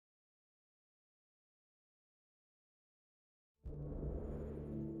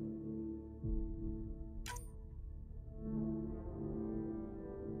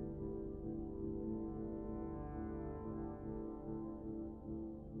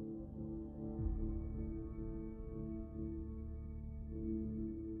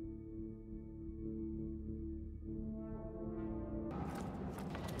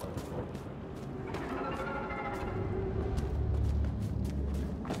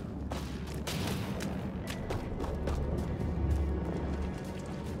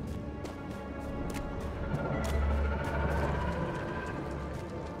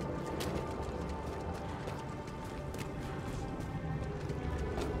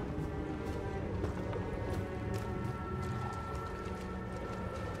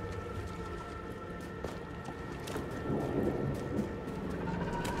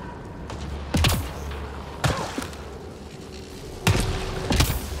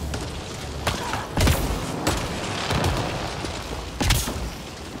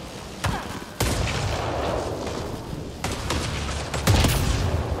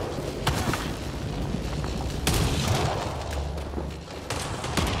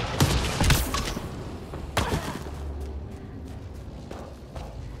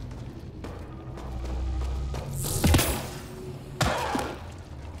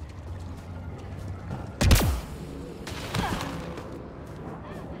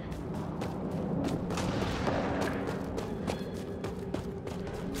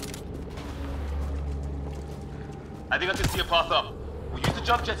I think I can see a path up. We'll use the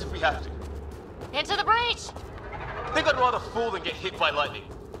jump jets if we have to. Into the breach! I think I'd rather fall than get hit by lightning.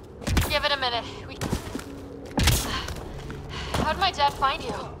 Give it a minute. How'd my dad find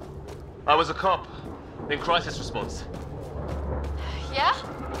you? I was a cop in crisis response. Yeah?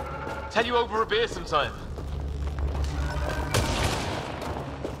 Tell you over a beer sometime.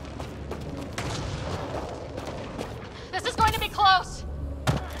 This is going to be close.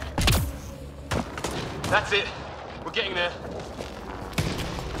 That's it. We're getting there.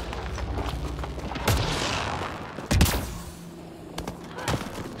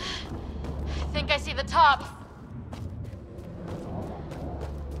 I think I see the top.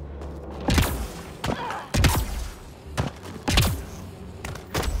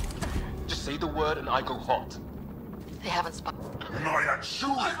 Just say the word and I go hot. They haven't spotted.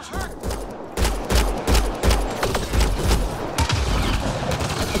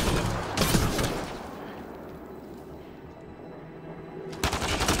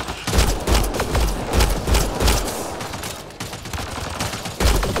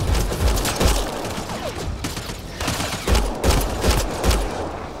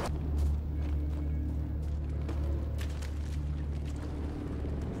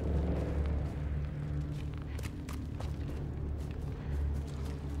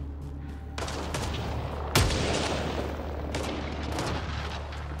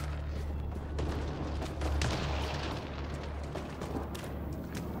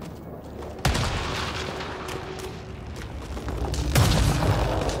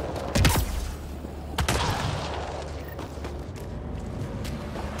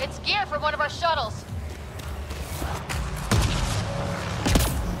 From one of our shuttles.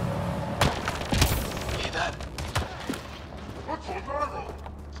 Hear that?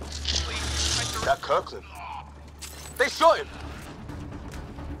 That Kirkland. They shot him.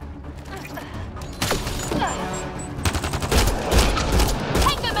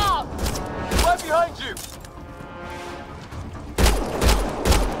 Take them out! Right behind you.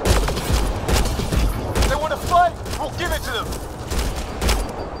 They want to fight. We'll give it to them.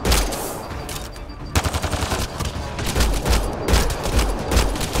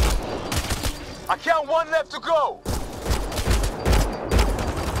 I count one left to go!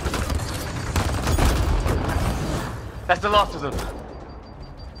 That's the last of them.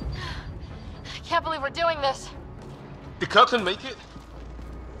 I can't believe we're doing this. Did Kirkland make it?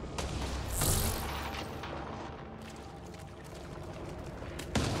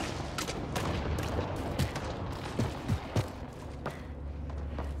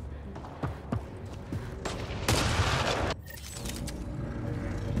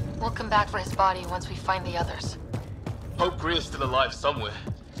 We'll come back for his body once we find the others. Hope Greer's still alive somewhere.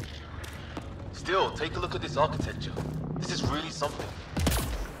 Still, take a look at this architecture. This is really something.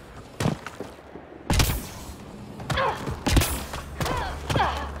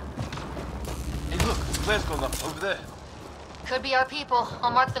 Hey look, the flare's going up over there. Could be our people.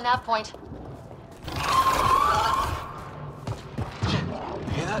 I'll mark the nav point. Shit,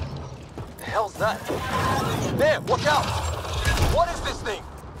 you hear that? The hell's that? There, watch out! What is this thing?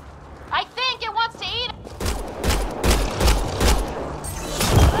 I think it wants to eat.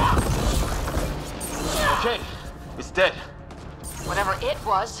 Okay, it's dead. Whatever it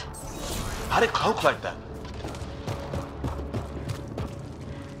was. How did it cloak like that?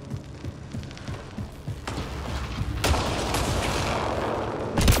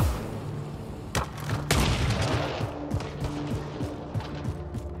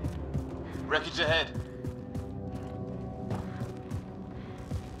 Wreckage ahead.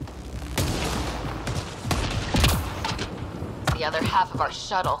 The other half of our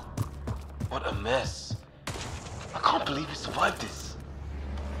shuttle. What a mess. I can't believe we survived this.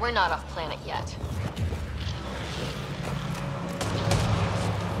 We're not off planet yet.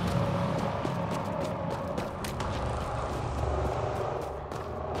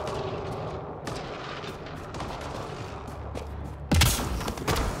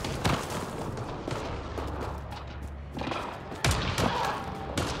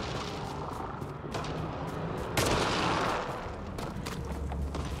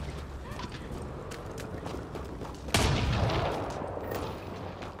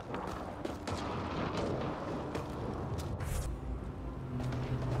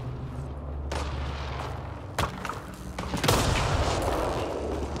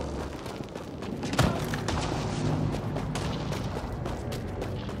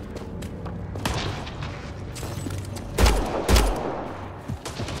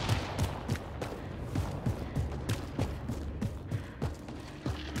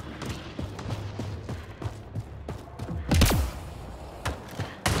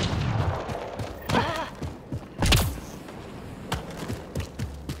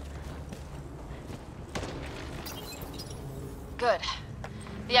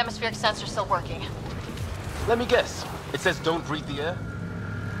 The atmospheric sensor's still working. Let me guess. It says don't breathe the air?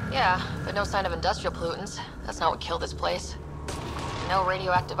 Yeah, but no sign of industrial pollutants. That's not what killed this place. No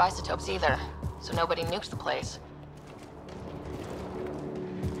radioactive isotopes either, so nobody nuked the place.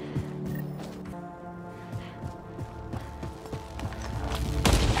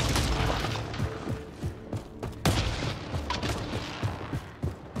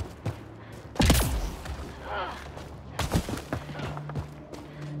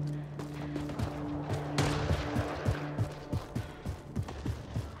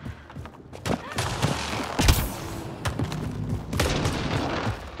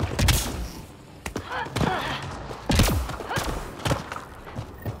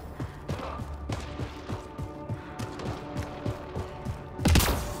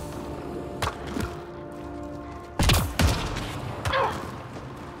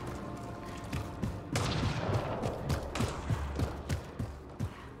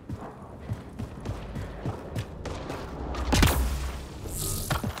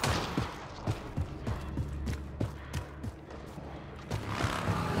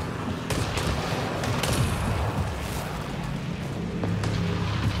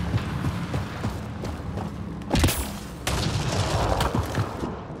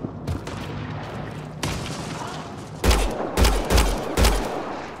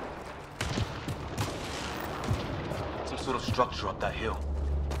 Structure up that hill.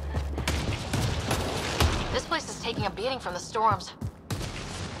 This place is taking a beating from the storms.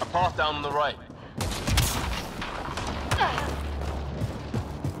 A path down on the right.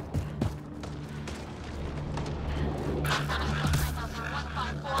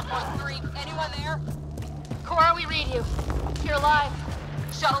 Anyone there? Cora, we read you. You're alive.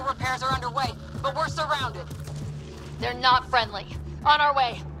 Shuttle repairs are underway, but we're surrounded. They're not friendly. On our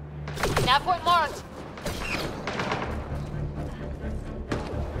way. Nav point marked.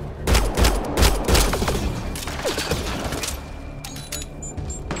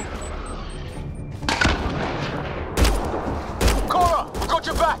 Got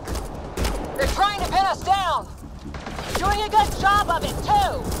your back! They're trying to pin us down! Doing a good job of it,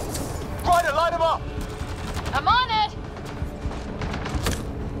 too! Try to light him up! I'm on it!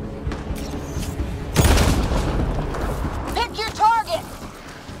 Pick your target!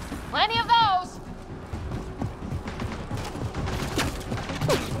 Plenty of those!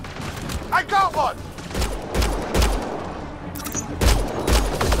 I got one!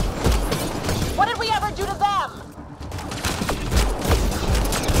 What did we ever do to them?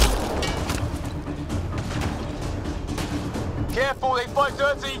 Careful, they fight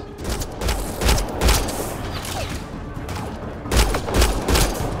dirty!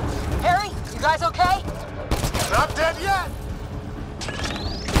 Harry, you guys okay? Not dead yet!